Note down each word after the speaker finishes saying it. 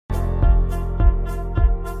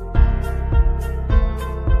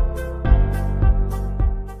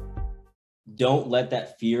don't let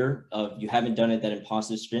that fear of you haven't done it, that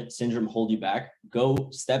imposter syndrome hold you back. Go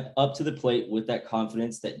step up to the plate with that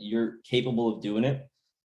confidence that you're capable of doing it,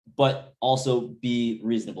 but also be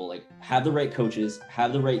reasonable. Like, have the right coaches,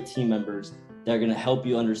 have the right team members that are going to help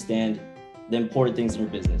you understand the important things in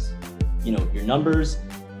your business. You know, your numbers,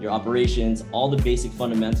 your operations, all the basic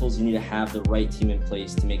fundamentals. You need to have the right team in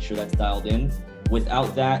place to make sure that's dialed in.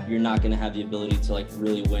 Without that, you're not going to have the ability to like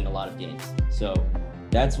really win a lot of games. So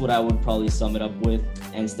that's what I would probably sum it up with,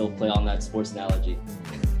 and still play on that sports analogy.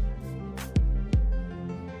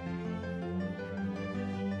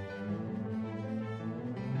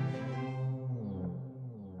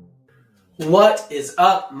 What is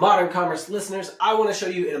up, Modern Commerce listeners? I want to show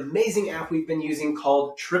you an amazing app we've been using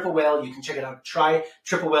called Triple Whale. You can check it out at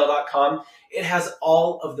trytriplewhale.com. It has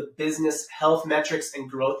all of the business health metrics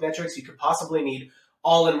and growth metrics you could possibly need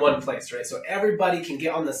all in one place, right? So everybody can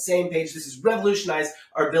get on the same page. This has revolutionized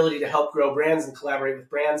our ability to help grow brands and collaborate with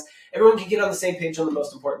brands. Everyone can get on the same page on the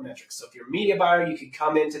most important metrics. So if you're a media buyer, you can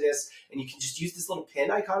come into this and you can just use this little pin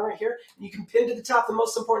icon right here, and you can pin to the top the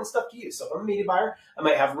most important stuff to you. So if I'm a media buyer, I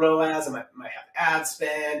might have ROAS, I might have ad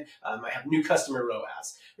spend, I might have new customer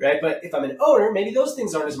ROAS, right? But if I'm an owner, maybe those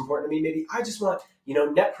things aren't as important to me. Maybe I just want,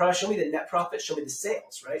 net profit, show me the net profit, show me the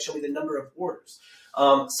sales, right? Show me the number of orders.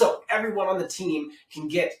 So everyone on the team can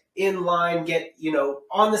get in line, get,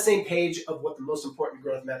 on the same page of what the most important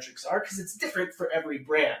growth metrics are, because it's different for every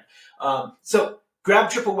brand. So grab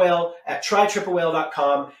Triple Whale at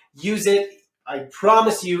trytriplewhale.com. Use it. I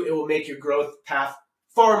promise you it will make your growth path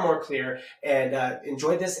far more clear. And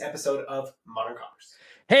enjoy this episode of Modern Commerce.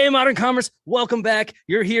 Hey, Modern Commerce, welcome back.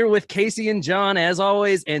 You're here with Casey and John, as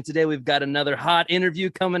always, and today we've got another hot interview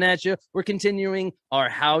coming at you. We're continuing our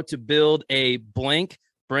How to Build a Blank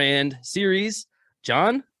Brand series.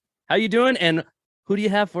 John, how you doing, and who do you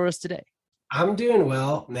have for us today? I'm doing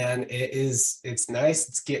well, man. It's nice.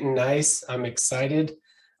 It's getting nice. I'm excited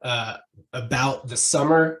about the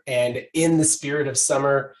summer, and in the spirit of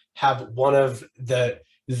summer, have one of the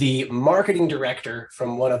marketing director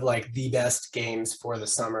from one of like the best games for the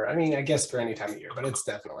summer. I mean, I guess for any time of year, but it's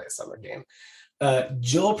definitely a summer game.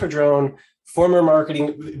 Joel Padron,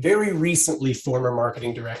 very recently former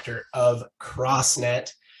marketing director of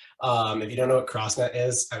CrossNet. If you don't know what CrossNet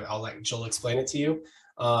is, I'll let Joel explain it to you.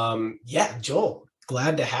 Joel,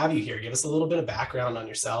 glad to have you here. Give us a little bit of background on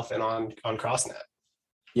yourself and on CrossNet.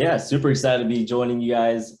 Yeah, super excited to be joining you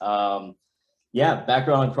guys.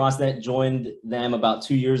 Background on CrossNet, joined them about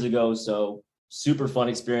 2 years ago. So super fun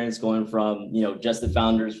experience going from, just the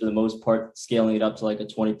founders for the most part, scaling it up to like a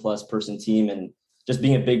 20+ person team, and just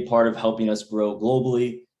being a big part of helping us grow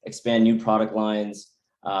globally, expand new product lines,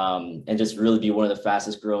 and just really be one of the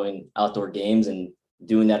fastest growing outdoor games, and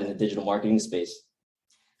doing that in the digital marketing space.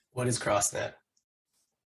 What is CrossNet?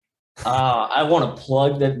 I want to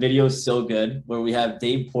plug that video so good where we have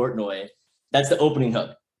Dave Portnoy. That's the opening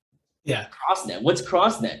hook. Yeah. CrossNet. What's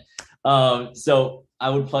CrossNet? So I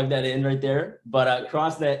would plug that in right there. But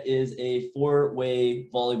CrossNet is a 4-way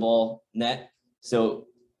volleyball net. So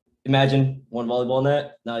imagine one volleyball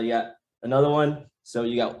net. Now you got another one. So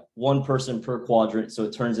you got one person per quadrant. So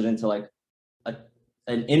it turns it into like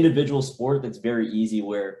an individual sport that's very easy,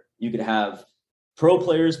 where you could have pro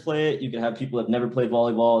players play it. You could have people that have never played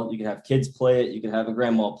volleyball. You could have kids play it. You could have a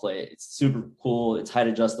grandma play it. It's super cool. It's height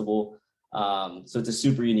adjustable. So it's a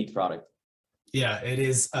super unique product. Yeah, it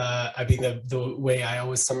is. I mean, the way I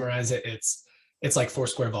always summarize it, it's like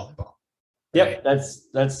Foursquare volleyball. Yep, right?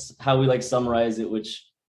 That's how we like summarize it, which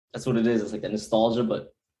that's what it is. It's like a nostalgia,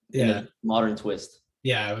 but in a modern twist.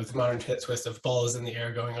 Yeah, with a modern twist of balls in the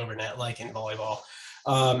air going over net, like in volleyball.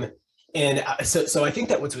 And so I think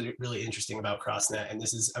that what's really interesting about CrossNet, and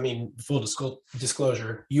this is, I mean, full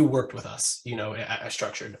disclosure, you worked with us, at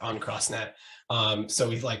Structured on CrossNet. So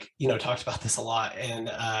we've talked about this a lot,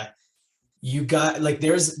 and you got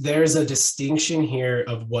there's a distinction here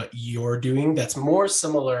of what you're doing that's more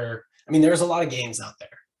similar. I mean, there's a lot of games out there,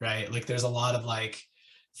 right? Like there's a lot of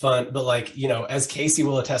fun, but as Casey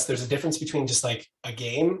will attest, there's a difference between just like a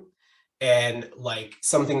game and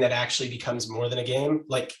something that actually becomes more than a game.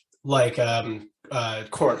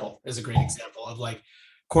 Cornhole is a great example of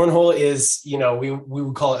cornhole is, we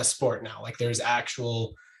would call it a sport now. There's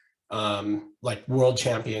actual world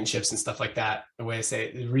championships and stuff like that. The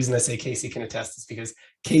reason I say Casey can attest is because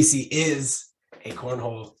Casey is a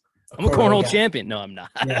cornhole. I'm a cornhole champion. No, I'm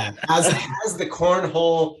not. Yeah, has the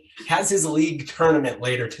cornhole, has his league tournament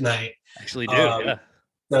later tonight. Actually do, yeah.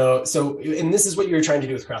 So, and this is what you were trying to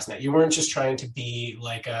do with CrossNet. You weren't just trying to be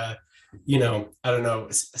like a I don't know,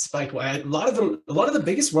 spike. A lot of the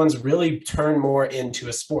biggest ones really turn more into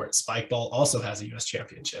a sport. Spikeball also has a U.S.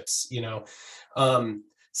 championships.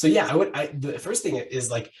 So yeah, the first thing is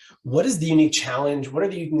like, what is the unique challenge? What are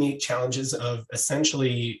the unique challenges of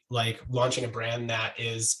essentially like launching a brand that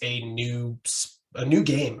is a new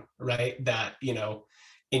game, right? That,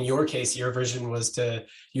 in your case, your vision was to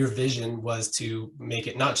make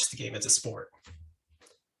it not just a game, it's a sport.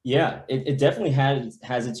 Yeah, it definitely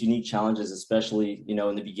has its unique challenges, especially,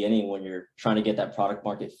 in the beginning when you're trying to get that product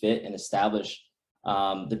market fit and establish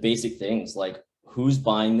the basic things like who's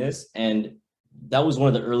buying this. And that was one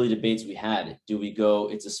of the early debates we had. Do we go,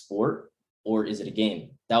 it's a sport or is it a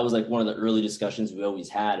game? That was like one of the early discussions we always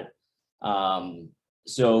had.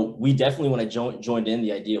 So we definitely, when I joined in,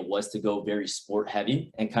 the idea was to go very sport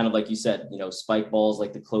heavy and kind of like you said, spike ball is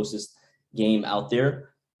like the closest game out there.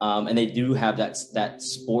 And they do have that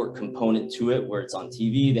sport component to it where it's on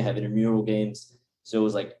TV, they have intramural games. So it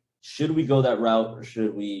was like, should we go that route or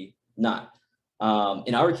should we not?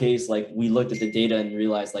 In our case, like we looked at the data and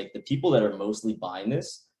realized like the people that are mostly buying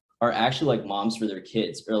this are actually like moms for their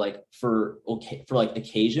kids or like for like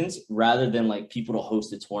occasions rather than like people to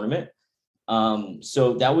host a tournament.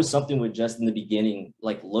 So that was something with just in the beginning,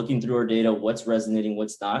 like looking through our data, what's resonating,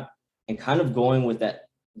 what's not, and kind of going with that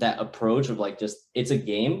approach of like, just, it's a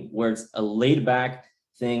game where it's a laid back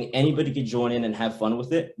thing. Anybody could join in and have fun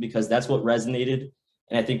with it because that's what resonated.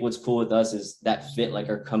 And I think what's cool with us is that fit like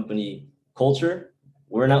our company culture.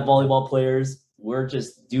 We're not volleyball players. We're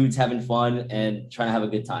just dudes having fun and trying to have a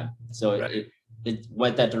good time. So right. it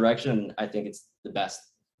went that direction. And I think it's the best.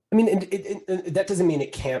 I mean, that doesn't mean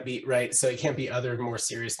it can't be, right? So it can't be other more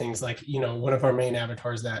serious things like, one of our main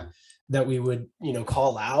avatars that we would,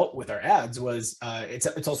 call out with our ads was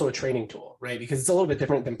it's also a training tool, right? Because it's a little bit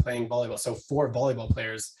different than playing volleyball. So for volleyball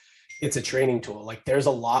players, it's a training tool. Like there's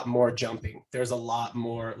a lot more jumping. There's a lot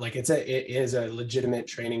more, like it is a legitimate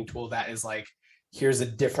training tool that is like, here's a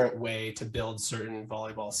different way to build certain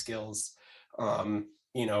volleyball skills, and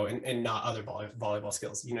not other volleyball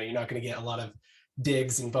skills. You're not going to get a lot of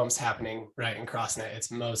digs and bumps happening, right? In CrossNet,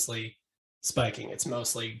 it's mostly spiking. It's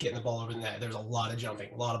mostly getting the ball over the net. There's a lot of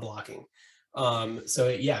jumping, a lot of blocking. So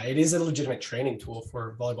yeah, it is a legitimate training tool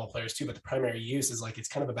for volleyball players too, but the primary use is like, it's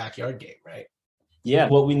kind of a backyard game, right? Yeah.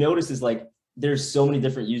 What we noticed is like, there's so many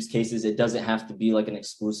different use cases. It doesn't have to be like an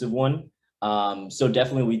exclusive one. So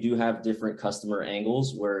definitely we do have different customer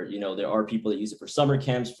angles where, there are people that use it for summer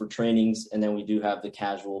camps, for trainings. And then we do have the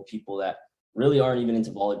casual people that really aren't even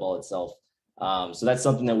into volleyball itself. So that's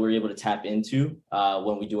something that we're able to tap into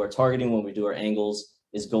when we do our targeting, when we do our angles,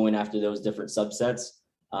 is going after those different subsets.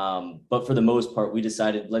 But for the most part, we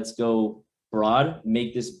decided, let's go broad,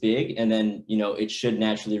 make this big, and then, it should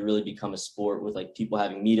naturally really become a sport with like people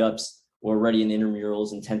having meetups. We're already in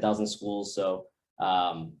intramurals in 10,000 schools. So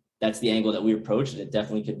that's the angle that we approached, and it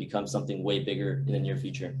definitely could become something way bigger in the near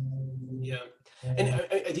future. Yeah. And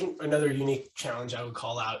I think another unique challenge I would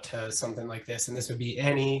call out to something like this, and this would be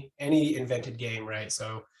any invented game, right?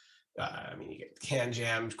 So, you get can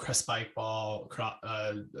jammed, spike ball,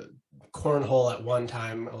 cornhole at one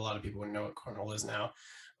time. A lot of people wouldn't know what cornhole is now.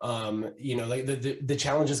 Like the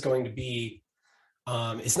challenge is going to be,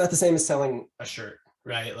 it's not the same as selling a shirt,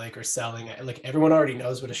 right? Like, or selling, like everyone already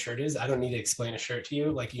knows what a shirt is. I don't need to explain a shirt to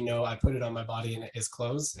you. Like, I put it on my body and it is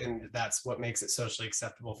clothes, and that's what makes it socially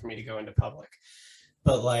acceptable for me to go into public.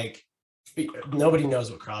 But like, nobody knows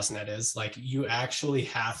what CrossNet is. Like, you actually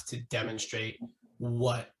have to demonstrate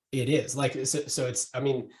what it is. Like, so it's,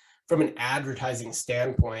 from an advertising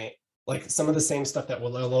standpoint, like some of the same stuff that a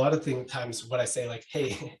lot of times what I say, like,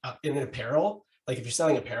 hey, in an apparel, like if you're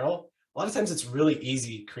selling apparel, a lot of times it's really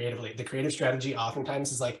easy creatively. The creative strategy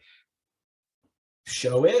oftentimes is like,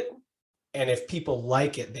 show it, and if people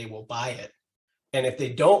like it, they will buy it. And if they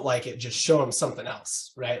don't like it, just show them something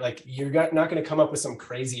else, right? Like, you're not going to come up with some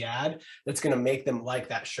crazy ad that's going to make them like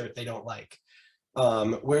that shirt they don't like.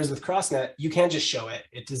 Whereas with CrossNet, you can't just show it.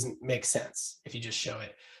 It doesn't make sense if you just show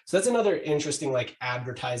it. So that's another interesting, like,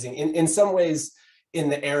 advertising in some ways, in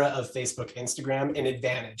the era of Facebook, Instagram, an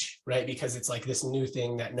advantage, right? Because it's like this new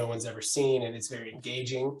thing that no one's ever seen, and it's very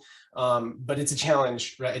engaging. But it's a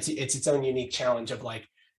challenge, right? It's its own unique challenge of like,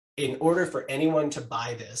 in order for anyone to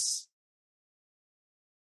buy this,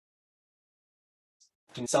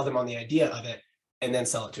 can sell them on the idea of it and then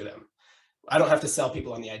sell it to them. I don't have to sell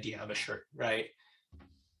people on the idea of a shirt, right?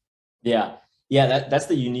 Yeah. That's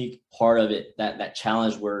the unique part of it, that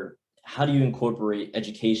challenge where, how do you incorporate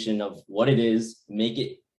education of what it is, make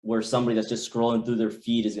it where somebody that's just scrolling through their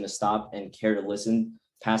feed is going to stop and care to listen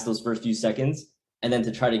past those first few seconds, and then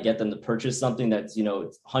to try to get them to purchase something that's,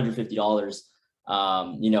 it's $150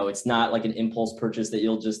 It's not like an impulse purchase that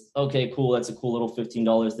you'll just, okay, cool, that's a cool little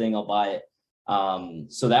 $15 thing, I'll buy it.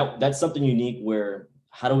 So that's something unique where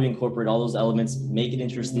how do we incorporate all those elements, make it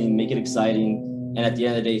interesting, make it exciting, and at the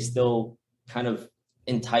end of the day, still kind of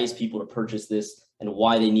entice people to purchase this and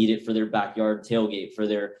why they need it for their backyard tailgate, for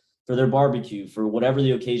their barbecue, for whatever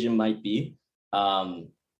the occasion might be.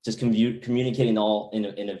 Just communicating all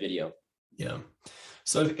in a video. Yeah.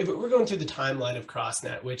 So if we're going through the timeline of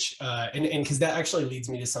CrossNet, which, and because that actually leads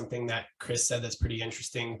me to something that Chris said that's pretty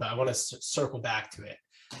interesting, but I want to circle back to it.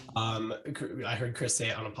 I heard Chris say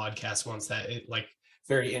it on a podcast once that it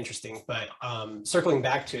very interesting, but circling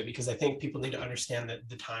back to it, because I think people need to understand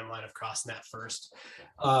the timeline of CrossNet first.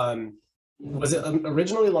 Was it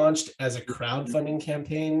originally launched as a crowdfunding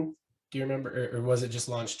campaign? Do you remember, or was it just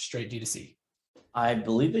launched straight D2C? I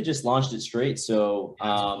believe they just launched it straight. So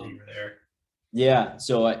yeah,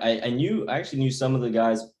 so I actually knew some of the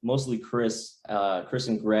guys, mostly Chris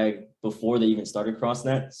and Greg, before they even started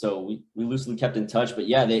CrossNet. So we loosely kept in touch, but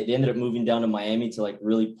yeah, they ended up moving down to Miami to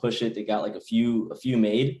really push it. They got a few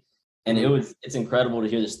made, and it's incredible to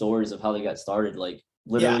hear the stories of how they got started,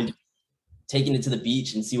 literally taking it to the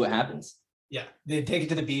beach and see what happens. Yeah, they'd take it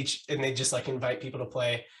to the beach and they'd just invite people to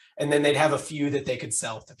play, and then they'd have a few that they could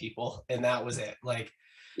sell to people, and that was it.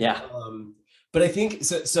 But I think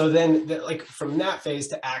so then from that phase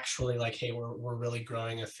to actually hey, we're really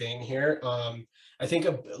growing a thing here. I think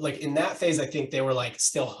in that phase, I think they were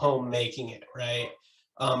still home making it, right?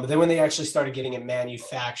 But then when they actually started getting it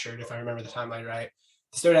manufactured, if I remember the timeline right,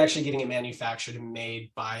 they started actually getting it manufactured and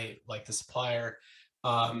made by the supplier.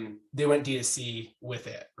 They went D2C with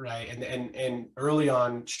it, right? And early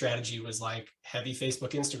on strategy was heavy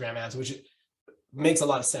Facebook, Instagram ads, which makes a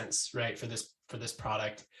lot of sense, right, for this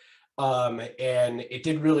product. And it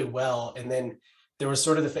did really well. And then there was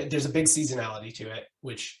sort of there's a big seasonality to it,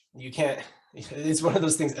 which you can't, it's one of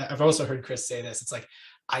those things. I've also heard Chris say this. It's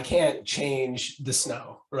I can't change the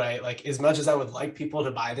snow, right? As much as I would like people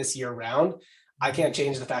to buy this year round, I can't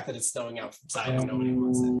change the fact that it's snowing outside and nobody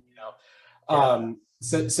wants it,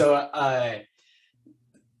 So I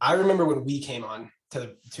remember when we came on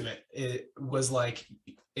to it, it was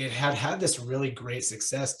it had this really great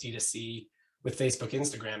success D2C with Facebook,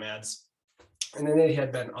 Instagram ads. And then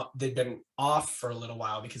they'd been off for a little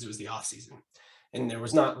while because it was the off season. And there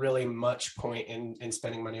was not really much point in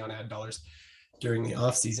spending money on ad dollars during the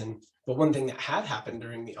off season. But one thing that had happened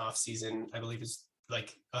during the off season, I believe, is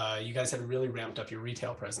you guys had really ramped up your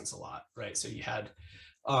retail presence a lot, right? So you had,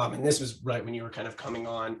 and this was right when you were kind of coming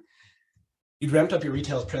on, you'd ramped up your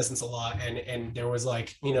retail presence a lot, and there was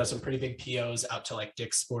some pretty big POs out to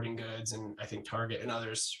Dick's Sporting Goods and I think Target and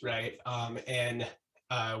others, right?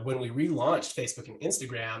 When we relaunched Facebook and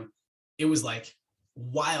Instagram, it was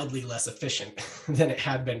wildly less efficient than it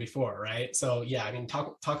had been before, right? So yeah, I mean,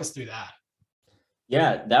 talk us through that.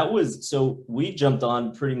 Yeah, so we jumped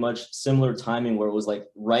on pretty much similar timing where it was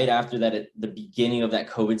right after that, at the beginning of that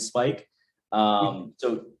COVID spike.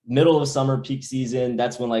 So middle of summer, peak season,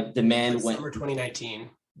 that's when demand went. Summer 2019.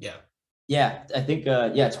 Yeah. Yeah, I think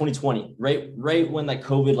 2020, right when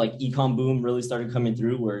COVID e-com boom really started coming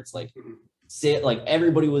through, where it's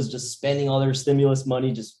everybody was just spending all their stimulus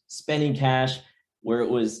money, just spending cash, where it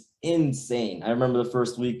was insane. I remember the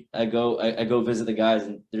first week I go visit the guys,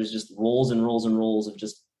 and there's just rolls and rolls and rolls of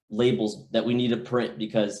just labels that we need to print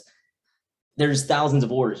because there's thousands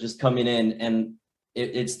of orders just coming in, and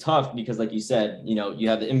it's tough because, like you said, you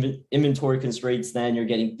have the inventory constraints, then you're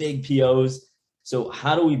getting big POs. So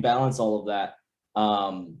how do we balance all of that?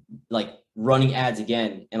 Running ads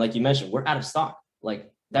again. And like you mentioned, we're out of stock.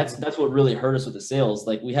 That's what really hurt us with the sales.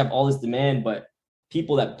 We have all this demand, but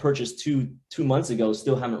people that purchased two months ago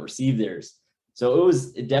still haven't received theirs. So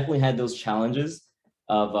it definitely had those challenges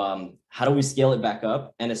of how do we scale it back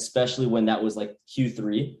up? And especially when that was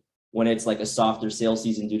Q3, when it's a softer sales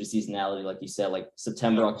season due to seasonality, like you said,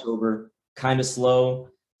 September, October, kind of slow.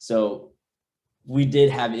 So we did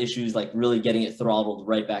have issues really getting it throttled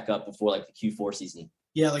right back up before the Q4 season.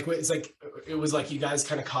 Yeah, it's it was you guys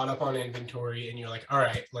kind of caught up on inventory, and you're all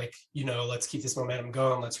right, let's keep this momentum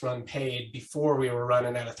going. Let's run paid. Before we were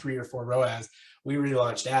running at a 3 or 4 ROAS, we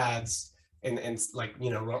relaunched ads and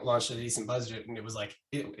launched a decent budget, and it was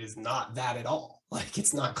it is not that at all.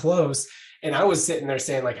 It's not close. And I was sitting there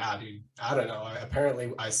saying dude, I don't know.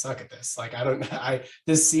 Apparently I suck at this.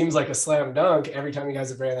 This seems like a slam dunk. Every time you guys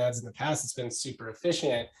have ran ads in the past, it's been super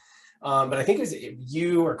efficient. But I think it was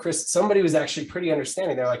you or Chris, somebody was actually pretty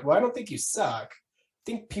understanding. They're well, I don't think you suck. I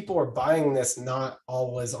think people are buying this not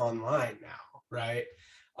always online now, right?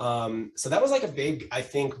 So that was a big, I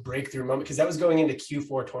think, breakthrough moment, because that was going into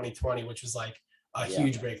Q4 2020, which was a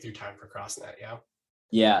huge breakthrough time for CrossNet. Yeah.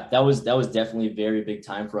 Yeah, that was definitely a very big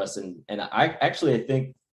time for us. And I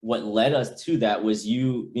think what led us to that was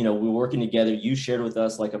we were working together. You shared with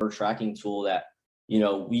us like a tracking tool that,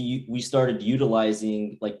 we started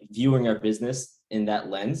utilizing, like viewing our business in that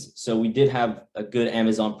lens. So we did have a good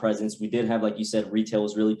Amazon presence. We did have, like you said, retail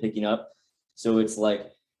was really picking up. So it's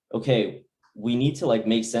like, okay, we need to like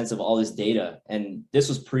make sense of all this data. And this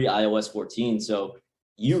was pre iOS 14. So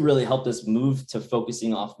you really helped us move to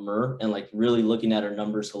focusing off MER and like really looking at our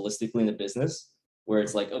numbers holistically in the business, where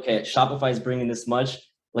it's like, okay, Shopify is bringing this much.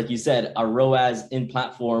 Like you said, our ROAS in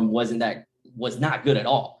platform was not good at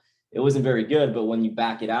all. It wasn't very good, but when you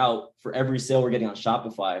back it out, for every sale we're getting on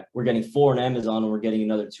Shopify, we're getting 4 on Amazon and we're getting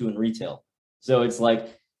another 2 in retail. So it's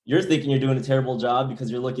like, you're thinking you're doing a terrible job because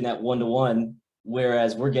you're looking at 1-to-1,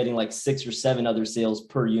 whereas we're getting like 6 or 7 other sales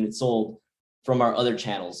per unit sold from our other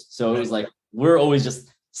channels. So it was like, we're always just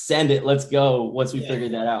send it, let's go once we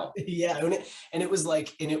figured that out. Yeah. And it was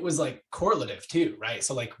like correlative too, right?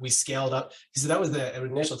 So like we scaled up. So that was the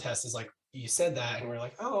initial test, is like, you said that and we're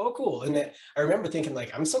like, oh, cool. And then I remember thinking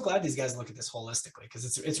like, I'm so glad these guys look at this holistically, because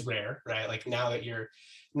it's rare, right? Like now that you're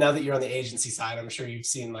on the agency side, I'm sure you've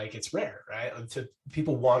seen like it's rare, right?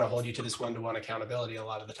 People want to hold you to this 1-to-1 accountability a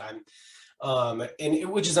lot of the time.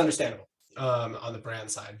 Which is understandable on the brand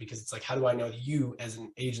side, because it's like, how do I know that you as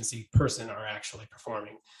an agency person are actually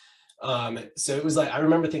performing? So it was like, I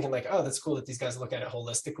remember thinking like, oh, that's cool that these guys look at it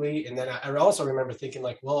holistically. And then I also remember thinking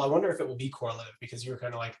like, well, I wonder if it will be correlative, because you were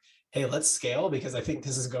kind of like, hey, let's scale because I think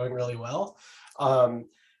this is going really well. And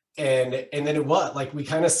then it was like, we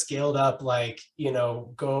kind of scaled up, like, it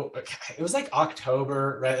was like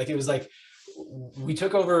October, right? Like it was like, we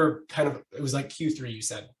took over it was like Q3, you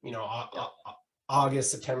said,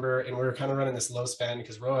 August, September, and we were kind of running this low spend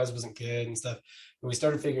because ROAS wasn't good and stuff. And we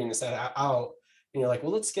started figuring this out. And you're like,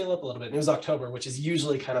 well, let's scale up a little bit. And it was October, which is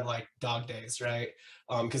usually kind of like dog days, right?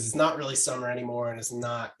 Because it's not really summer anymore and it's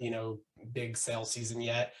not, big sale season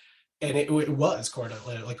yet. And it was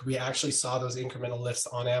correlated. Like we actually saw those incremental lifts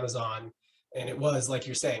on Amazon. And it was like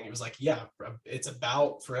you're saying, it was like, yeah, it's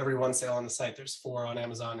about, for every 1 sale on the site, there's 4 on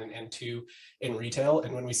Amazon and 2 in retail.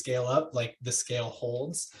 And when we scale up, like the scale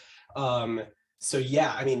holds. So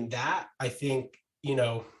yeah, I mean, that I think,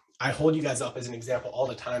 I hold you guys up as an example all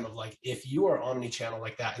the time of like, if you are omni-channel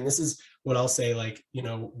like that, and this is what I'll say, like,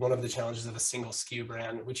 one of the challenges of a single SKU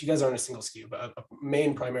brand, which you guys aren't a single SKU, but a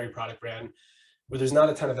main primary product brand where there's not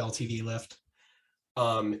a ton of LTV lift,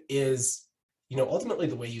 is, ultimately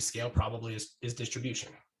the way you scale probably is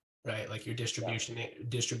distribution, right? Like your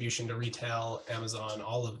distribution to retail, Amazon,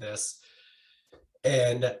 all of this.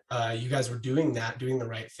 And you guys were doing the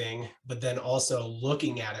right thing, but then also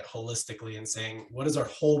looking at it holistically and saying, what is our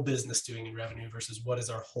whole business doing in revenue versus what is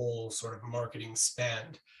our whole sort of marketing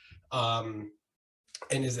spend? And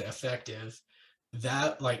is it effective?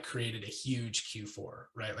 That like created a huge Q4,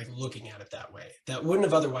 right? Like looking at it that way, that wouldn't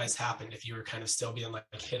have otherwise happened if you were kind of still being like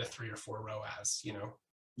hit a 3 or 4 ROAS,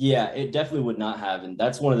 Yeah, it definitely would not have. And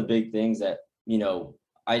that's one of the big things that,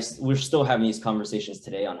 we're still having these conversations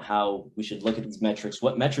today on how we should look at these metrics,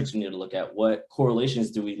 what metrics we need to look at, what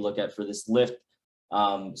correlations do we look at for this lift.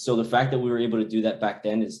 So the fact that we were able to do that back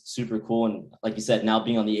then is super cool. And like you said, now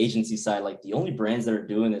being on the agency side, like the only brands that are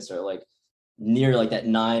doing this are like near like that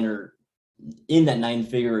 9 or in that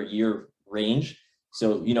 9-figure a year range.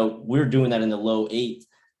 So, we're doing that in the low 8.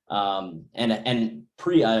 And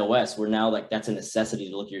pre-iOS, we're now like, that's a necessity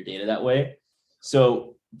to look at your data that way.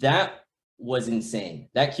 So that was insane.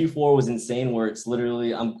 That Q4 was insane, where it's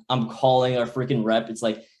literally, I'm calling our freaking rep. It's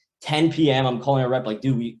like 10 p.m. I'm calling our rep like,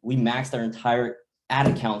 dude, we maxed our entire ad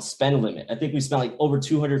account spend limit. I think we spent like over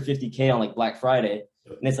 250K on like Black Friday.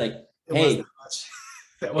 And it's like, hey,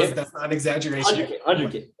 that's not an exaggeration.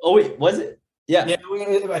 100K. Oh wait, was it? Yeah. Yeah,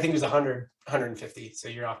 I think it was 100, 150. So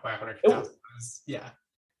you're off by 100,000. Yeah.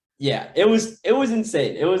 Yeah, it was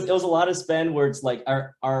insane. It was a lot of spend where it's like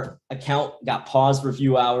our account got paused for a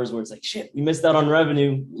few hours, where it's like, shit, we missed out on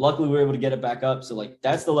revenue. Luckily, we were able to get it back up. So like,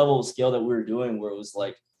 that's the level of scale that we were doing, where it was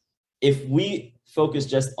like, if we focused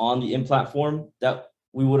just on the in-platform, that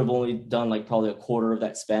we would have only done like probably a quarter of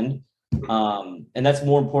that spend. And that's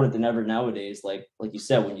more important than ever nowadays. Like you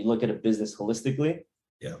said, when you look at a business holistically,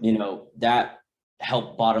 that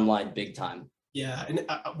helped bottom line big time. Yeah, and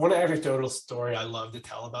one anecdotal story I love to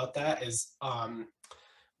tell about that is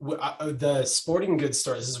the sporting goods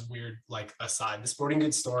store. This is weird, like aside. The sporting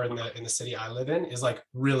goods store in the city I live in is like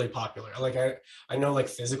really popular. Like I know like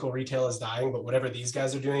physical retail is dying, but whatever these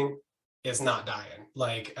guys are doing is not dying.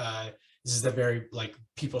 Like this is the very, like,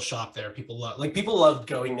 people shop there. People love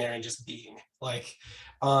going there and just being like,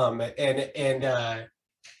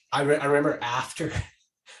 I remember after,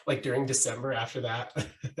 like during December after that,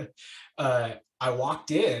 I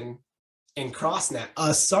walked in CrossNet,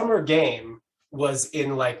 a summer game was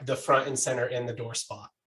in like the front and center in the door spot,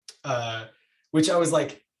 uh, which I was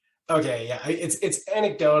like, okay, yeah, it's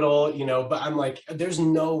anecdotal, you know, but I'm like, there's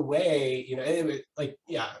no way, you know, like,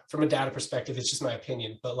 yeah, from a data perspective, it's just my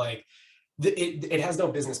opinion, but like, it has no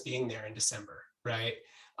business being there in December, right?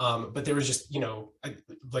 But there was just, you know,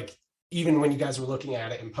 like even when you guys were looking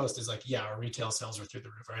at it in post, is like, yeah, our retail sales were through the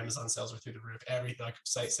roof, our Amazon sales were through the roof, everything, like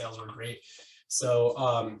site sales were great. So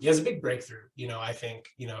yeah, it's a big breakthrough, you know, I think,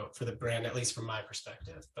 you know, for the brand, at least from my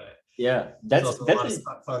perspective. But Yeah, it's also a lot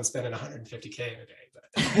of fun spending 150K in a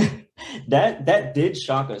day. But that did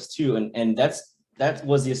shock us too, and that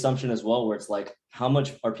was the assumption as well, where it's like, how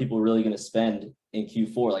much are people really going to spend in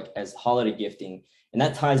Q4, like as holiday gifting, and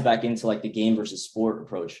that ties back into like the game versus sport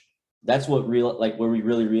approach. That's what where we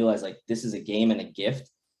really realize like this is a game and a gift.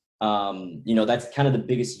 You know, that's kind of the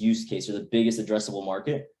biggest use case or the biggest addressable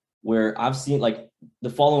market, where I've seen like the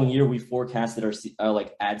following year we forecasted our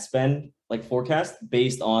like ad spend like forecast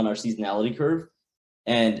based on our seasonality curve,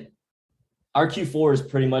 and our Q4 is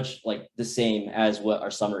pretty much like the same as what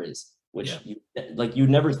our summer is, which you'd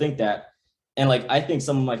never think that. And like, I think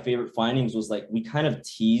some of my favorite findings was like, we kind of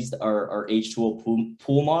teased our H2O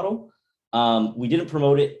pool model. We didn't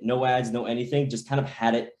promote it, no ads, no anything, just kind of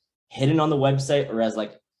had it hidden on the website or as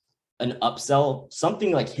like an upsell,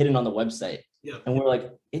 something like hidden on the website. Yeah. And we're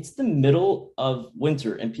like, it's the middle of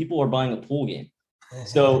winter and people are buying a pool game.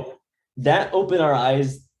 So that opened our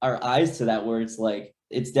eyes to that, where it's like,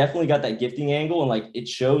 it's definitely got that gifting angle, and like it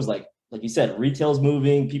shows like you said, retail's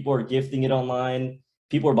moving, people are gifting it online,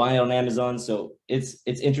 people are buying it on Amazon. So it's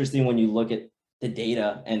interesting when you look at the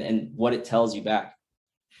data and what it tells you back.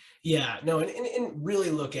 Yeah, no, and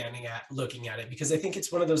really looking at it, because I think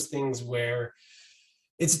it's one of those things where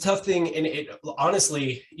it's a tough thing. And it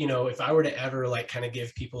honestly, you know, if I were to ever like kind of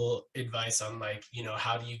give people advice on like, you know,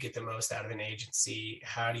 how do you get the most out of an agency?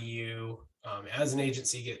 How do you, as an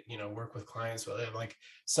agency, get, you know, work with clients? Well, like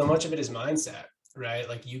so much of it is mindset, right?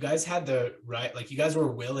 Like you guys had the right, like you guys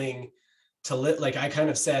were willing to like I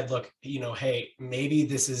kind of said, look, you know, hey, maybe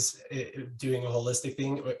this is doing a holistic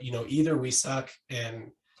thing, or, you know, either we suck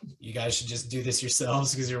and you guys should just do this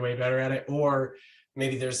yourselves because you're way better at it, or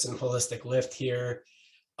maybe there's some holistic lift here.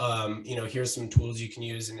 You know, here's some tools you can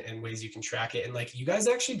use and ways you can track it. And like, you guys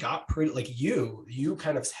actually got pretty, like you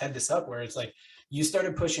kind of head this up where it's like, you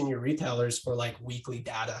started pushing your retailers for like weekly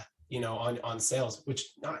data, you know, on sales, which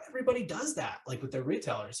not everybody does that. Like with their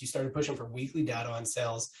retailers, you started pushing for weekly data on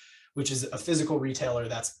sales, which is a physical retailer.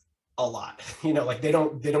 That's a lot, you know, like they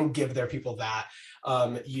don't give their people that.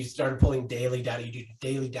 You started pulling daily data, you do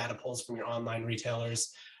daily data pulls from your online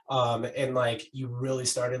retailers. And like, you really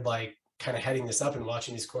started like kind of heading this up and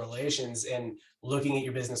watching these correlations and looking at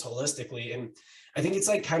your business holistically. And I think it's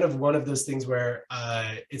like kind of one of those things where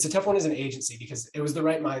it's a tough one as an agency, because it was the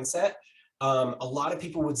right mindset. A lot of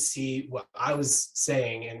people would see what I was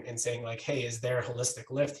saying and saying like, hey, is there a holistic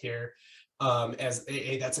lift here? As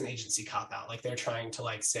hey, that's an agency cop out. Like they're trying to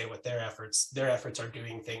like say what their efforts are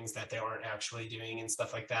doing things that they aren't actually doing and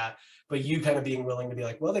stuff like that. But you kind of being willing to be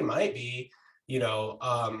like, well, they might be, you know,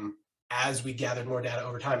 as we gathered more data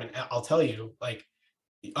over time. And I'll tell you, like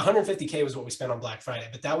 150K was what we spent on Black Friday,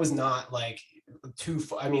 but that was not like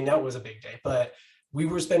I mean, that was a big day, but we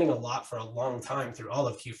were spending a lot for a long time through all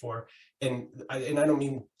of Q4. And I don't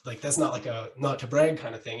mean like, that's not like a not to brag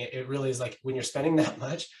kind of thing. It really is like, when you're spending that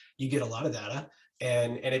much, you get a lot of data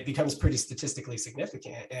and it becomes pretty statistically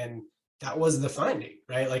significant. And that was the finding,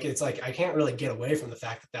 right? Like, it's like, I can't really get away from the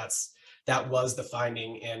fact that that was the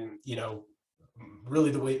finding. And, you know,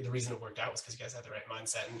 really the reason it worked out was because you guys had the right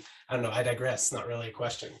mindset. And I don't know, I digress. It's not really a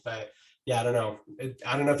question, but yeah, I don't know.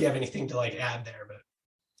 I don't know if you have anything to like add there, but.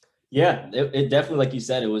 Yeah, it definitely, like you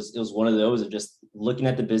said, it was one of those of just looking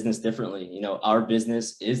at the business differently. You know, our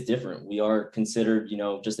business is different. We are considered, you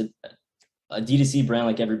know, just a D2C brand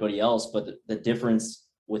like everybody else, but the difference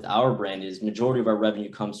with our brand is majority of our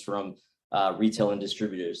revenue comes from retail and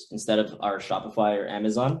distributors instead of our Shopify or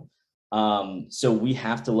Amazon. So we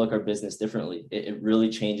have to look our business differently. It really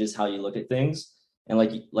changes how you look at things. And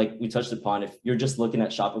like we touched upon, if you're just looking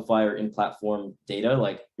at Shopify or in-platform data,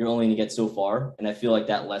 like you're only going to get so far. And I feel like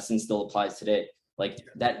that lesson still applies today. Like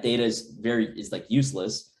that data is like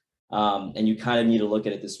useless. And you kind of need to look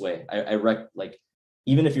at it this way. Like,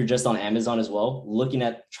 even if you're just on Amazon as well, looking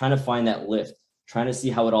at trying to find that lift, trying to see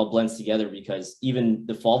how it all blends together, because even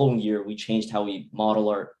the following year, we changed how we model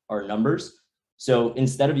our numbers. So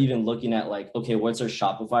instead of even looking at like, okay, what's our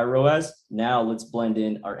Shopify ROAS? Now let's blend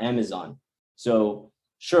in our Amazon. So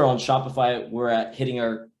sure, on Shopify, we're at hitting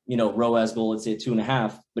our ROAS goal, let's say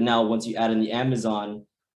 2.5, but now once you add in the Amazon,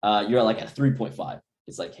 you're at like at 3.5.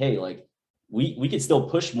 It's like, hey, like we could still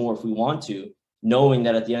push more if we want to, knowing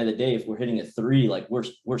that at the end of the day, if we're hitting a 3, like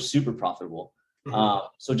we're super profitable.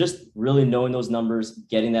 So just really knowing those numbers,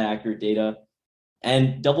 getting that accurate data,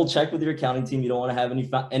 and double check with your accounting team. You don't want to have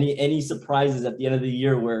any surprises at the end of the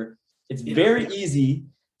year where it's very easy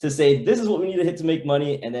to say, this is what we need to hit to make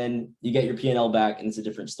money. And then you get your P&L back and it's a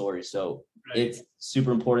different story. So it's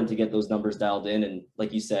super important to get those numbers dialed in. And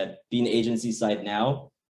like you said, being agency side now,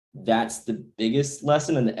 that's the biggest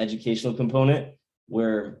lesson and the educational component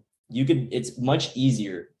where it's much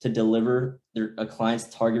easier to deliver a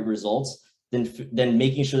client's target results than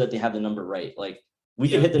making sure that they have the number right. Like we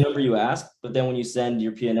can hit the number you ask, but then when you send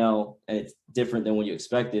your P&L and it's different than what you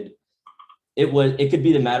expected, it could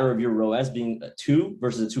be the matter of your ROAS being a 2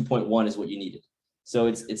 versus a 2.1 is what you needed. So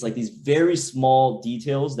it's like these very small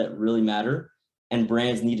details that really matter, and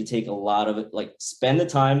brands need to take a lot of it, like spend the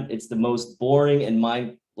time. It's the most boring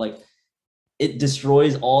and it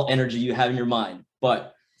destroys all energy you have in your mind,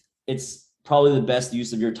 but it's probably the best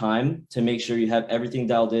use of your time to make sure you have everything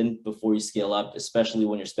dialed in before you scale up, especially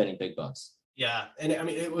when you're spending big bucks. Yeah. And I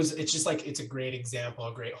mean, it's just like, it's a great example,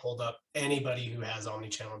 a great hold up. Anybody who has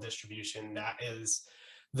omni-channel distribution, that is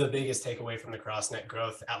the biggest takeaway from the CrossNet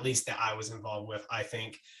growth, at least that I was involved with, I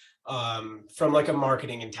think, from like a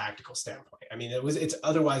marketing and tactical standpoint. I mean, it's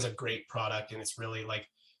otherwise a great product, and it's really like,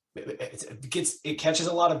 it catches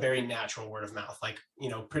a lot of very natural word of mouth, like,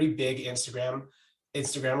 pretty big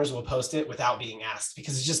Instagrammers will post it without being asked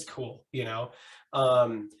because it's just cool,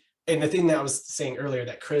 and the thing that I was saying earlier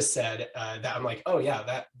that Chris said, that I'm like, oh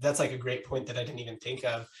yeah, that's like a great point that I didn't even think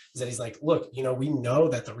of, is that he's like, look, we know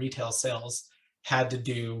that the retail sales had to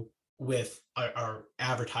do with our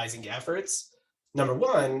advertising efforts. Number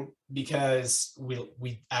one, because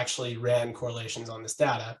we actually ran correlations on this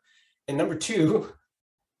data. And number two,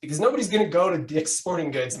 because nobody's going to go to Dick's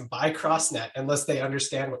Sporting Goods and buy CrossNet unless they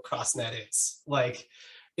understand what CrossNet is. Like,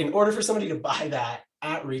 in order for somebody to buy that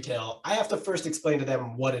at retail, I have to first explain to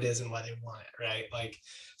them what it is and why they want it, right? Like,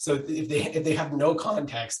 so if they have no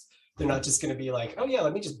context, they're not just going to be like, oh yeah,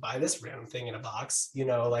 let me just buy this random thing in a box,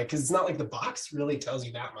 because it's not like the box really tells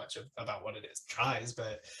you that much about what it is. It tries,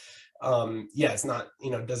 but it's not,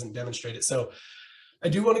 doesn't demonstrate it. So I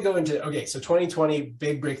do want to go into, okay, so 2020,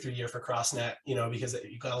 big breakthrough year for CrossNet, because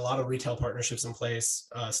you got a lot of retail partnerships in place,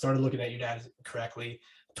 started looking at your data correctly.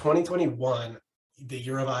 2021, the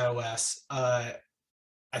year of iOS,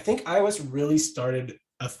 I think iOS really started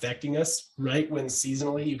affecting us right when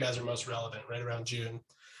seasonally you guys are most relevant, right around June.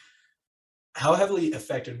 How heavily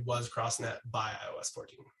affected was CrossNet by iOS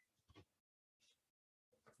 14?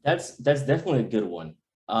 That's definitely a good one.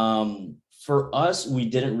 For us, we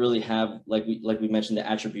didn't really have, like we mentioned, the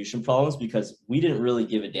attribution problems because we didn't really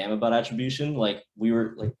give a damn about attribution. Like we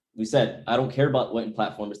said, I don't care about what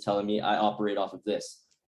platform is telling me. I operate off of this.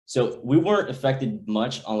 So we weren't affected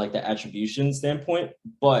much on like the attribution standpoint,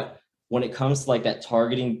 but when it comes to like that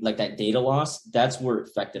targeting, like that data loss, that's where it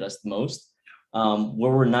affected us the most.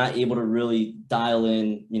 Where we're not able to really dial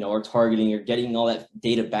in, our targeting or getting all that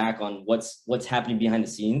data back on what's happening behind the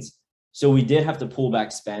scenes. So we did have to pull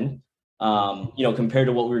back spend, compared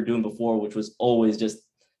to what we were doing before, which was always just,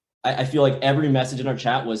 I feel like every message in our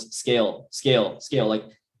chat was scale. Like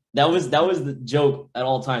that was the joke at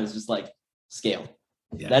all times, just like scale.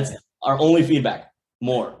 Yeah. That's our only feedback.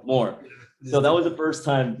 More. So that was the first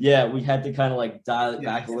time. Yeah, we had to kind of like dial it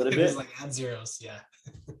back a little bit. It was like add zeros. Yeah.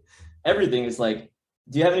 Everything is like,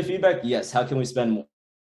 do you have any feedback? Yes. How can we spend more?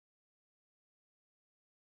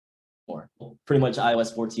 Pretty much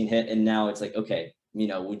iOS 14 hit, and now it's like, okay,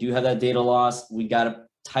 we do have that data loss. We got to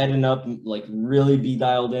tighten up, like really be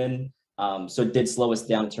dialed in. So it did slow us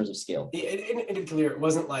down in terms of scale. And to be clear, it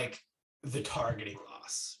wasn't like the targeting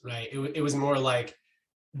loss, right? It was more like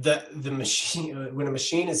the machine, when a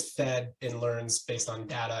machine is fed and learns based on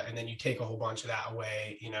data, and then you take a whole bunch of that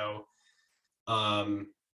away,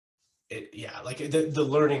 like the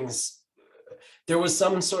learnings, there was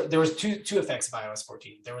two effects of iOS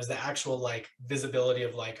 14. There was the actual like visibility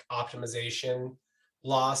of like optimization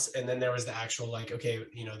loss, and then there was the actual like, okay,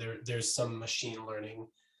 there's some machine learning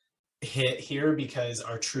hit here because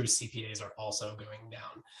our true CPAs are also going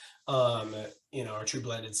down. Our true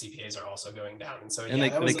blended CPAs are also going down, and so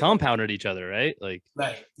they compounded each other, right? Like,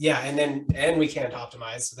 right, yeah, and we can't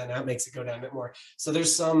optimize, so then that makes it go down a bit more. So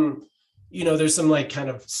there's some like kind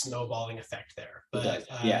of snowballing effect there, but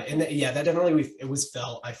that definitely it was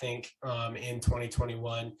felt, I think, in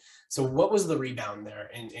 2021. So what was the rebound there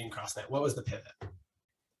in CrossNet? What was the pivot?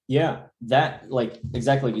 Yeah, that, like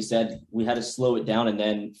exactly like you said, we had to slow it down, and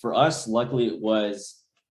then for us, luckily, it was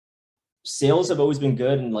sales have always been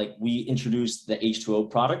good, and like we introduced the H2O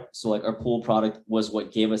product. So like our pool product was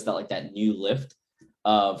what gave us that like that new lift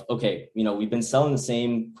of, okay, you know, we've been selling the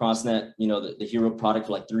same CrossNet, you know, the hero product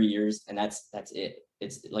for like 3 years, and that's it.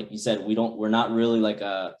 It's like you said, we're not really like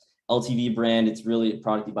a LTV brand. It's really a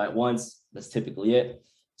product you buy it once. That's typically it.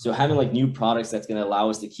 So having like new products that's going to allow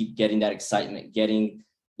us to keep getting that excitement, getting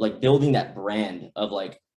like building that brand of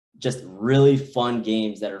like just really fun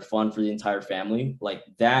games that are fun for the entire family, like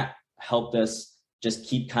that helped us just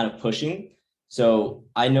keep kind of pushing. So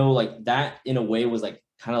I know like that in a way was like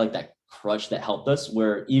kind of like that crutch that helped us,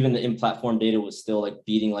 where even the in-platform data was still like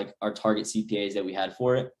beating like our target CPAs that we had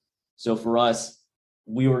for it. So for us,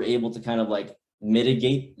 we were able to kind of like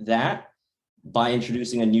mitigate that by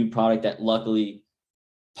introducing a new product that luckily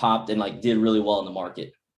popped and like did really well in the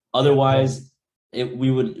market. Otherwise,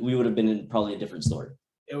 we would have been in probably a different story.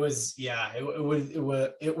 It was, yeah,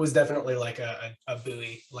 it was definitely like a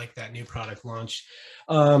buoy, like that new product launch.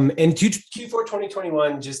 And Q4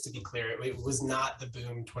 2021, just to be clear, it was not the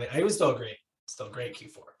boom 20. It was still great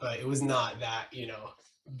Q4, but it was not that, you know,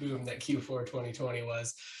 boom that Q4 2020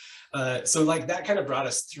 was. So like that kind of brought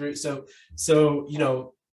us through. So you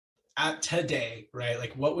know, at today, right?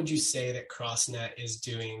 Like, what would you say that CrossNet is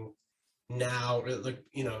doing now? Like,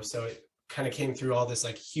 you know, so it kind of came through all this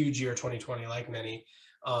like huge year 2020, like many.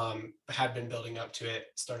 Had been building up to it,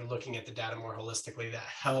 started looking at the data more holistically. That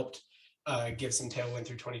helped give some tailwind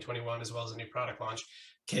through 2021 as well as a new product launch.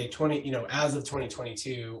 Okay, you know, as of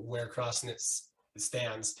 2022, where CrossNet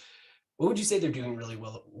stands, what would you say they're doing really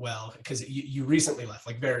well? Because you recently left,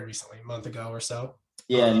 like very recently, a month ago or so.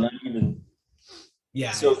 Yeah, not even.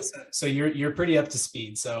 Yeah, so you're pretty up to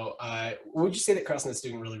speed. So what would you say that CrossNet's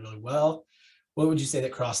doing really, really well? What would you say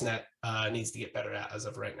that CrossNet needs to get better at as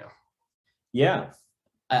of right now? Yeah.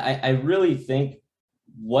 I really think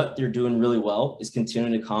what they're doing really well is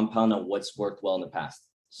continuing to compound on what's worked well in the past.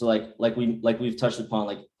 So like we've touched upon,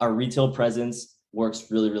 like our retail presence works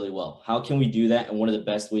really, really well. How can we do that? And one of the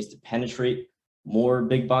best ways to penetrate more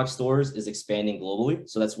big box stores is expanding globally.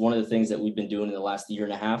 So that's one of the things that we've been doing in the last year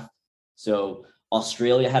and a half. So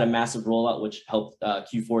Australia had a massive rollout, which helped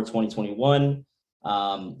Q4 2021.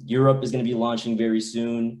 Europe is going to be launching very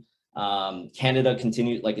soon. Canada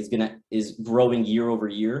is growing year over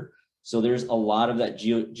year. So there's a lot of that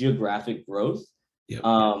geographic growth. Yep.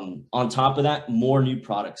 On top of that, more new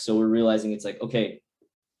products. So we're realizing it's like, okay,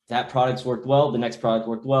 that product's worked well. The next product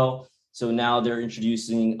worked well. So now they're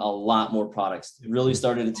introducing a lot more products. Really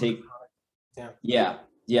started to take,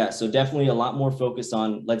 yeah. So definitely a lot more focus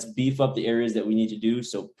on, let's beef up the areas that we need to do.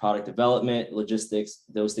 So product development, logistics,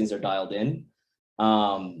 those things are dialed in.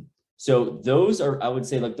 So those are, I would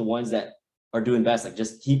say, like the ones that are doing best, like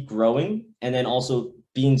just keep growing and then also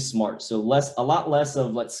being smart. So a lot less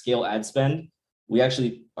of let's scale ad spend. We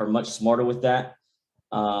actually are much smarter with that.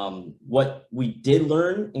 What we did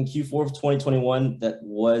learn in Q4 of 2021 that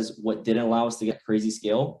was what didn't allow us to get crazy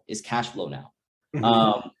scale is cash flow now.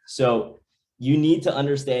 Mm-hmm. So you need to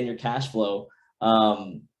understand your cash flow.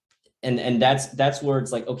 And that's where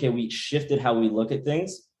it's like, okay, we shifted how we look at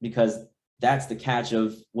things, because that's the catch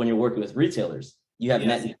of when you're working with retailers. You have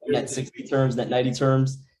net 60 terms, net 90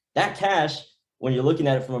 terms. That cash, when you're looking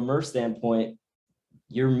at it from a MER standpoint,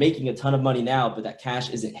 you're making a ton of money now, but that cash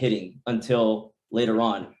isn't hitting until later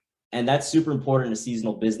on. And that's super important in a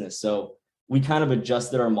seasonal business. So we kind of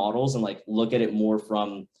adjusted our models and like look at it more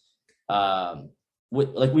from,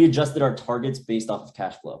 we adjusted our targets based off of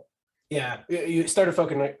cash flow. Yeah, you started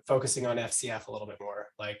focusing on FCF a little bit more,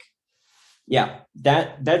 like. Yeah,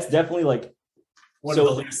 that's definitely like one of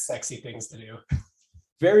the least sexy things to do.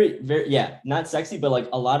 Very, very, yeah, not sexy, but like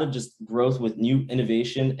a lot of just growth with new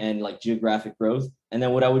innovation and like geographic growth. And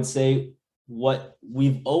then what I would say, what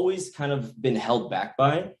we've always kind of been held back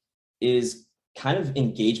by is kind of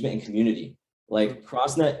engagement and community. Like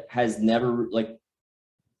CrossNet has never, like,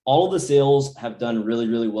 all of the sales have done really,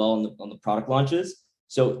 really well on the product launches.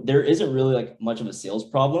 So there isn't really like much of a sales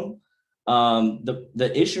problem.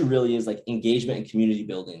 The issue really is like engagement and community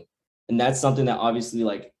building. And that's something that obviously,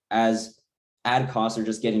 like, as ad costs are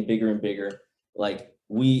just getting bigger and bigger, like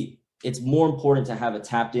it's more important to have a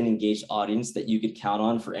tapped in, engaged audience that you could count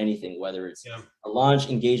on for anything, whether it's a launch,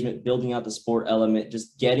 engagement, building out the sport element,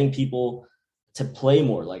 just getting people to play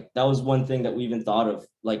more. Like that was one thing that we even thought of,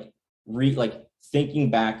 like thinking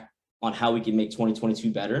back on how we can make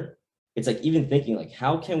 2022 better. It's like even thinking like,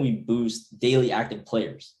 how can we boost daily active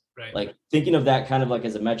players? Right. Like thinking of that kind of like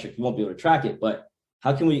as a metric. You won't be able to track it, but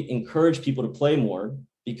how can we encourage people to play more?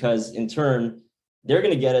 Because in turn, they're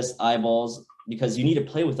going to get us eyeballs, because you need to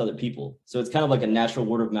play with other people. So it's kind of like a natural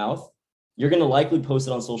word of mouth. You're going to likely post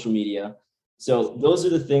it on social media. So those are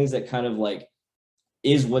the things that kind of like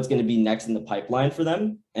is what's going to be next in the pipeline for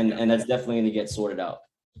them. And that's definitely going to get sorted out.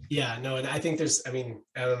 Yeah, no, and I think there's, I mean,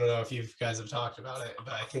 I don't know if you guys have talked about it,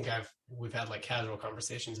 but I think we've had like casual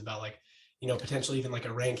conversations about like, you know, potentially even like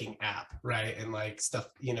a ranking app, right? And like stuff,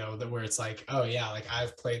 you know, that where it's like, oh yeah, like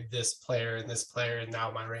I've played this player and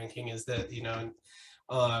now my ranking is that, you know,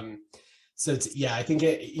 and so it's, yeah, I think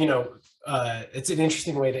it, you know, it's an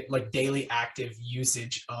interesting way to like daily active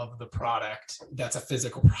usage of the product. That's a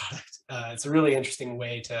physical product. It's a really interesting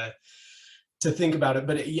way to think about it,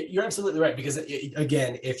 but you're absolutely right, because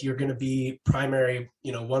again, if you're going to be primary,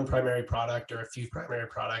 you know, one primary product or a few primary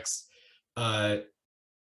products,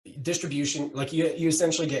 distribution, like you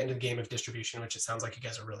essentially get into the game of distribution, which it sounds like you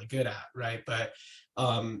guys are really good at, right? But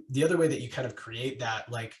the other way that you kind of create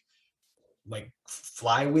that like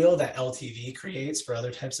flywheel that LTV creates for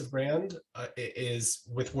other types of brand is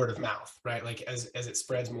with word of mouth, right? Like as it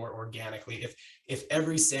spreads more organically, if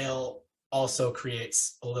every sale also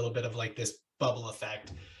creates a little bit of like this bubble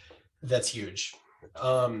effect, that's huge.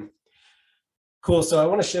 Cool. So I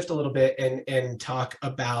want to shift a little bit and talk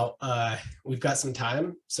about, we've got some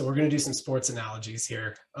time, so we're going to do some sports analogies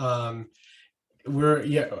here.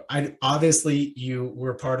 Obviously you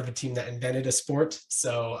were part of a team that invented a sport,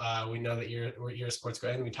 so we know that you're a sports guy,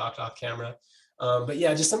 and we talked off camera. But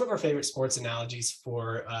yeah, just some of our favorite sports analogies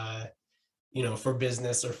for you know, for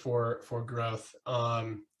business or for growth.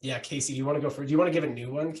 Yeah, Casey, do you want to give a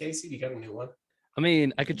new one? Casey, do you got a new one? I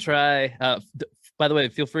mean, I could try. By the way,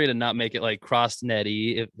 feel free to not make it like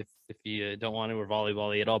CrossNet-y if you don't want to, or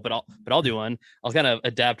volleyball-y at all. But I'll do one. I'll kind of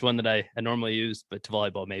adapt one that I normally use, but to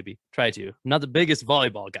volleyball maybe. Try to. I'm not the biggest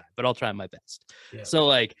volleyball guy, but I'll try my best. Yeah. So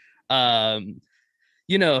like,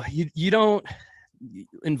 you know, you don't,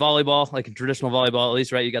 in volleyball, like in traditional volleyball, at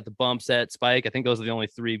least, right? You got the bump, set, spike. I think those are the only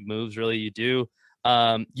three moves really you do.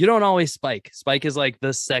 You don't always spike. Spike is like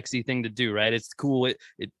the sexy thing to do, right? It's cool. It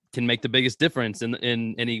can make the biggest difference in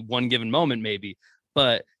any one given moment, maybe,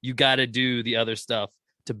 but you got to do the other stuff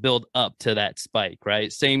to build up to that spike,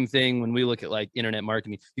 right? Same thing when we look at like internet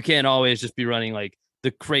marketing. You can't always just be running like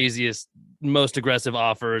the craziest, most aggressive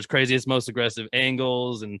offers, craziest, most aggressive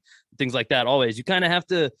angles and things like that. Always, you kind of have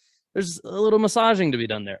to, there's a little massaging to be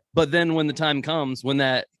done there. But then when the time comes, when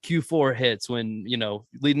that Q4 hits, when, you know,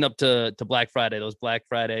 leading up to Black Friday, those Black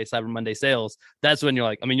Friday, Cyber Monday sales, that's when you're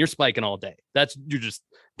like, I mean, you're spiking all day. You're just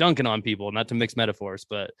dunking on people, not to mix metaphors.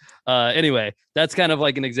 But anyway, that's kind of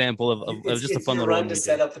like an example of just a fun little run to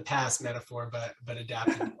set up the pass metaphor, but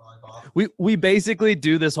adapted to volleyball. We basically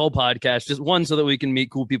do this whole podcast, just one, so that we can meet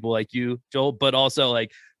cool people like you, Joel, but also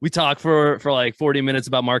like, we talk for like 40 minutes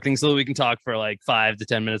about marketing so that we can talk for like 5 to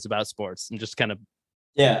 10 minutes about sports and just kind of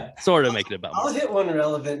sort of make it about I'll hit one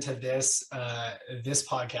relevant to this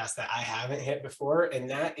podcast that I haven't hit before, and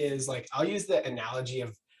that is like, I'll use the analogy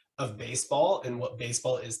of baseball and what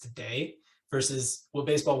baseball is today versus what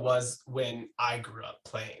baseball was when I grew up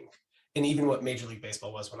playing, and even what Major League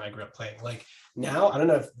Baseball was when I grew up playing. Like now, I don't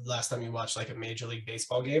know if last time you watched like a Major League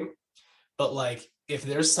Baseball game, but like if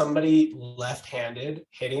there's somebody left-handed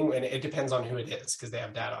hitting, and it depends on who it is because they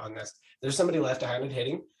have data on this, there's somebody left-handed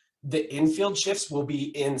hitting, the infield shifts will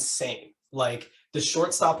be insane. Like the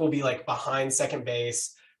shortstop will be like behind second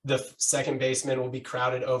base, the second baseman will be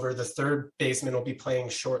crowded over, the third baseman will be playing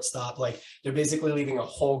shortstop. Like they're basically leaving a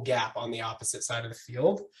whole gap on the opposite side of the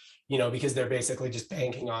field, you know, because they're basically just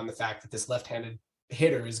banking on the fact that this left-handed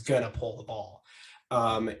hitter is gonna pull the ball.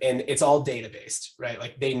 And it's all data-based, right?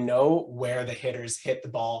 Like they know where the hitters hit the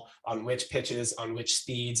ball, on which pitches, on which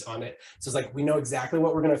speeds, on it. So it's like, we know exactly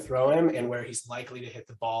what we're going to throw him and where he's likely to hit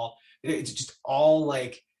the ball. It's just all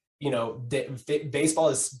like, you know, baseball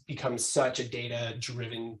has become such a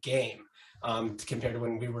data-driven game compared to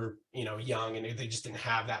when we were, you know, young, and they just didn't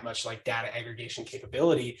have that much like data aggregation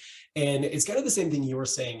capability. And it's kind of the same thing you were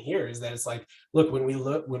saying here, is that it's like, look, when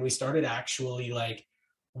we started actually like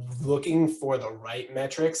looking for the right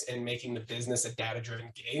metrics and making the business a data-driven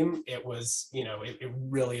game, it was, you know, it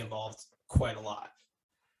really evolved quite a lot.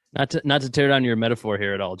 Not to tear down your metaphor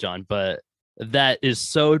here at all, John, but that is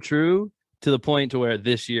so true, to the point to where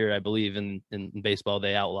this year, I believe in baseball,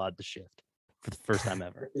 they outlawed the shift for the first time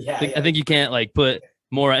ever. I think you can't like put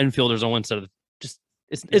more infielders on one side of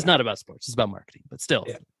it's not about sports, it's about marketing, but still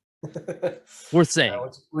worth saying.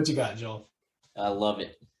 What you got, Joel? I love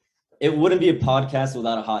it. It wouldn't be a podcast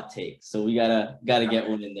without a hot take. So we gotta get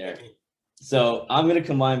one in there. So I'm gonna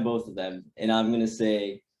combine both of them, and I'm gonna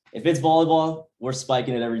say, if it's volleyball, we're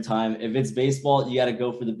spiking it every time. If it's baseball, you gotta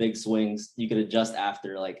go for the big swings. You could adjust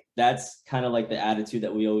after. Like that's kind of like the attitude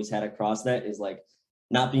that we always had at CrossNet, is like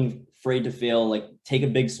not being afraid to fail. Like take a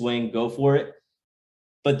big swing, go for it.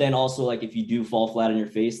 But then also, like, if you do fall flat on your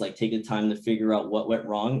face, like, take the time to figure out what went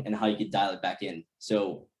wrong and how you could dial it back in.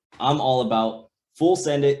 So I'm all about full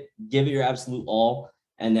send it, give it your absolute all,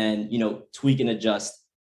 and then, you know, tweak and adjust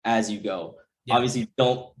as you go. Yeah. Obviously,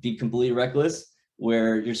 don't be completely reckless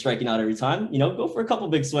where you're striking out every time. You know, go for a couple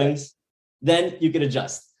big swings, then you can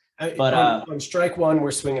adjust. But on strike one,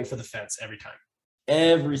 we're swinging for the fence every time.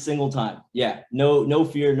 Every single time. Yeah. No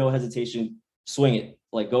fear, no hesitation. Swing it.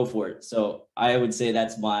 Like, go for it. So I would say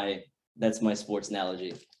that's my sports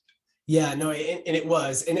analogy. Yeah, no, and it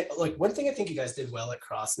was. And like, one thing I think you guys did well at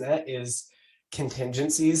CrossNet is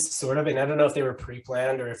contingencies, sort of. And I don't know if they were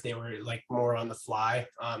pre-planned or if they were like more on the fly.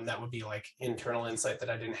 That would be like internal insight that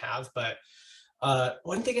I didn't have. But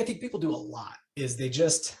one thing I think people do a lot is they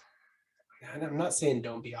just, and I'm not saying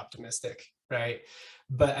don't be optimistic, right?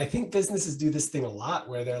 But I think businesses do this thing a lot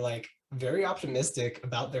where they're like very optimistic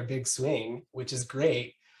about their big swing, which is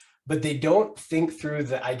great, but they don't think through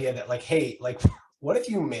the idea that like, hey, like, what if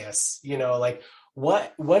you miss? You know, like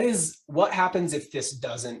what happens if this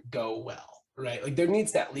doesn't go well, right? Like there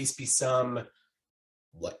needs to at least be some,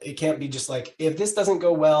 it can't be just like, if this doesn't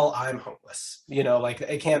go well, I'm homeless, you know, like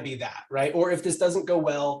it can't be that, right? Or if this doesn't go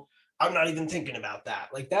well, I'm not even thinking about that.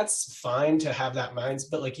 Like, that's fine to have that mindset,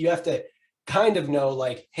 but like, you have to kind of know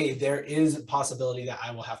like, hey, there is a possibility that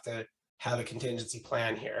I will have to have a contingency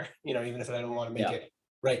plan here, you know, even if I don't want to make it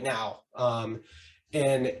right now.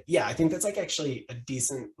 And yeah, I think that's like actually a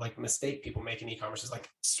decent like mistake people make in e-commerce is like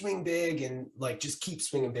swing big and like just keep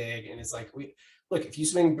swinging big. And it's like, look, if you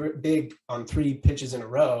swing big on 3 pitches in a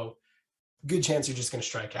row, good chance you're just going to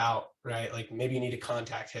strike out, right? Like maybe you need a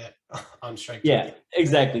contact hit on strike. Yeah,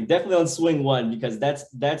 exactly. Definitely on swing one, because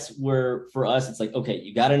that's where for us, it's like, okay,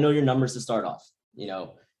 you got to know your numbers to start off. You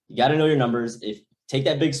know, you got to know your numbers. If take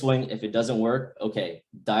that big swing, if it doesn't work, okay,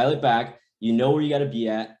 dial it back. You know where you got to be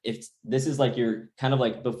at. If this is like your kind of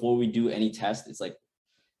like before we do any test, it's like,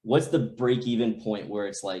 what's the break even point where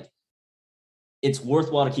it's like, it's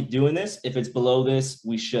worthwhile to keep doing this. If it's below this,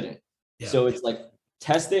 we shouldn't. Yeah. So it's like,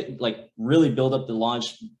 test it, like really build up the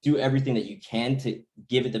launch, do everything that you can to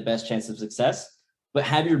give it the best chance of success, but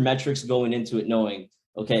have your metrics going into it knowing,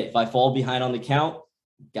 okay, if I fall behind on the count,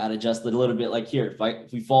 got to adjust it a little bit. Like here,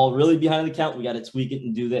 if we fall really behind the count, we got to tweak it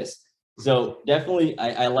and do this. So definitely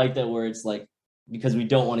I like that where it's like, because we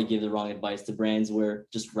don't want to give the wrong advice to brands where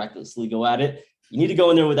just recklessly go at it. You need to go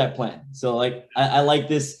in there with that plan. So like, I like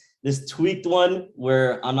this tweaked one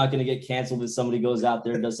where I'm not going to get canceled if somebody goes out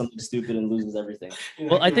there, does something stupid and loses everything.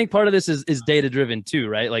 Well, I think part of this is data driven too,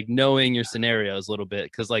 right? Like knowing your scenarios a little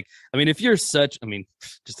bit. Cause like, I mean, if you're just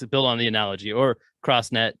to build on the analogy or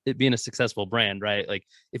CrossNet, it being a successful brand, right? Like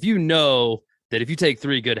if you know that if you take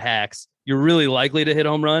 3 good hacks, you're really likely to hit a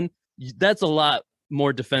home run, that's a lot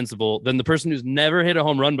more defensible than the person who's never hit a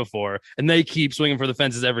home run before and they keep swinging for the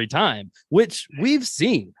fences every time, which we've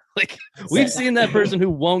seen. Like we've seen that person who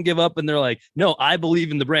won't give up and they're like, no, I believe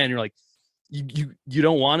in the brand. You're like, you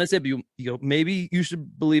don't want to say, but you go, maybe you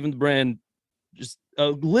should believe in the brand just a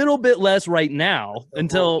little bit less right now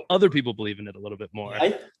until other people believe in it a little bit more.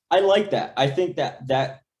 I like that. I think that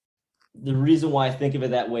the reason why I think of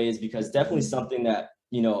it that way is because definitely something that,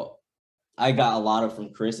 you know, I got a lot of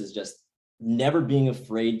from Chris is just never being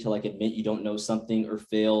afraid to like admit you don't know something or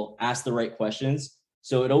fail, ask the right questions.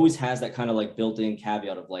 So it always has that kind of like built-in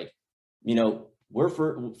caveat of like, you know, we're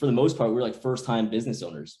for the most part, we're like first-time business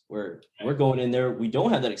owners where we're going in there. We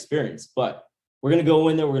don't have that experience, but we're going to go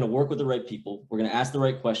in there. We're going to work with the right people. We're going to ask the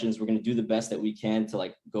right questions. We're going to do the best that we can to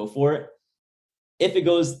like go for it. If it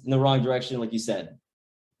goes in the wrong direction, like you said,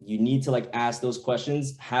 you need to like ask those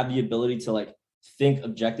questions, have the ability to like think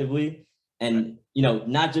objectively and, you know,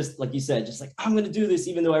 not just like you said, just like, I'm going to do this,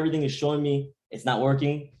 even though everything is showing me it's not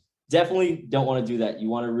working. Definitely don't want to do that. You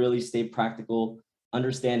want to really stay practical,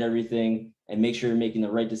 understand everything, and make sure you're making the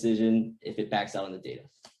right decision if it backs out on the data.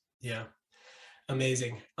 Yeah.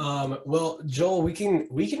 Amazing. Well, Joel, we can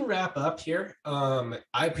wrap up here. I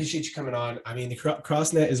appreciate you coming on. I mean, the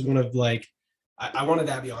CrossNet is one of like, I wanted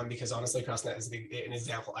to have you on because honestly, CrossNet is an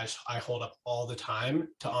example I hold up all the time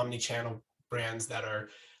to omni-channel brands that are,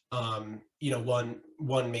 you know,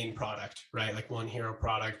 one main product, right? Like one hero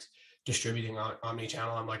product distributing on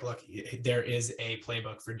omni-channel. I'm like, look, there is a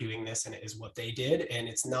playbook for doing this and it is what they did. And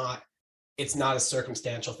it's not a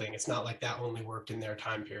circumstantial thing. It's not like that only worked in their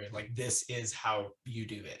time period. Like this is how you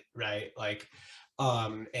do it. Right. Like,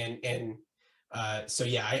 so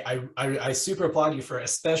yeah, I super applaud you for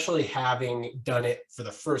especially having done it for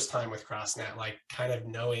the first time with CrossNet, like kind of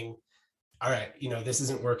knowing, all right, you know, this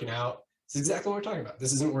isn't working out. It's exactly what we're talking about.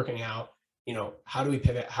 This isn't working out. you know, how do we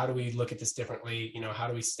pivot? How do we look at this differently? You know, how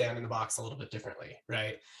do we stand in the box a little bit differently,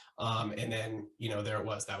 right? And then, you know, there it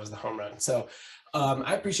was. That was the home run. So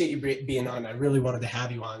I appreciate you being on. I really wanted to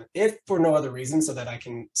have you on, if for no other reason, so that I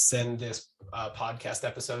can send this podcast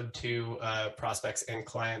episode to prospects and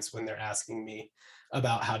clients when they're asking me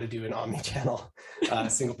about how to do an omni-channel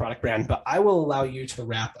single product brand. But I will allow you to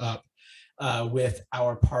wrap up with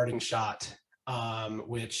our parting shot,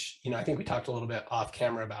 which, you know, I think we talked a little bit off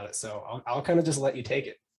camera about it. So I'll kind of just let you take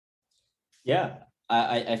it. Yeah,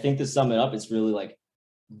 I think to sum it up, it's really like,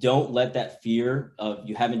 don't let that fear of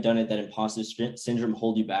you haven't done it, that imposter syndrome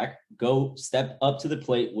hold you back. Go step up to the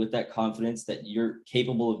plate with that confidence that you're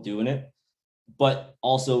capable of doing it, but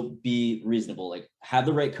also be reasonable. Like, have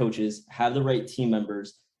the right coaches, have the right team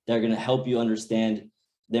members that are going to help you understand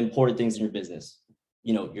the important things in your business.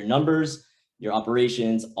 You know, your numbers, your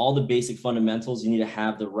operations, all the basic fundamentals. You need to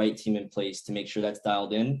have the right team in place to make sure that's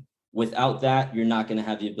dialed in. Without that, you're not going to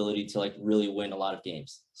have the ability to like really win a lot of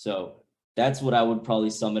games. So that's what I would probably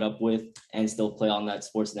sum it up with, and still play on that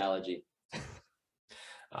sports analogy.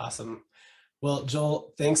 Awesome. Well,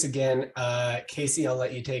 Joel, thanks again. Casey, I'll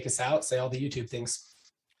let you take us out. Say all the YouTube things.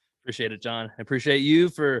 Appreciate it, John. I appreciate you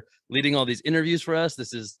for leading all these interviews for us.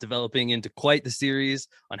 This is developing into quite the series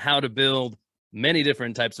on how to build many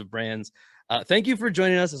different types of brands. Thank you for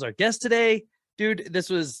joining us as our guest today. Dude, this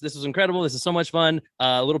was incredible. This is so much fun.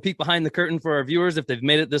 A little peek behind the curtain for our viewers. If they've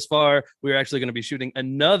made it this far, we're actually going to be shooting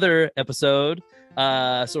another episode.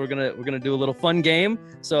 So we're gonna do a little fun game.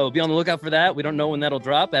 So be on the lookout for that. We don't know when that'll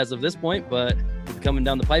drop as of this point, but it's coming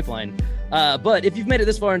down the pipeline. But if you've made it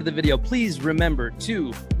this far into the video, please remember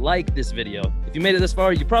to like this video. If you made it this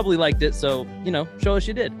far, you probably liked it. So, you know, show us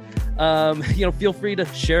you did. Feel free to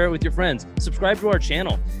share it with your friends. Subscribe to our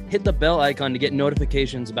channel. Hit the bell icon to get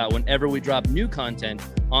notifications about whenever we drop new content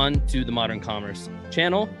onto the Modern Commerce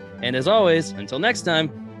channel. And as always, until next time,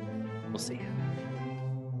 we'll see you.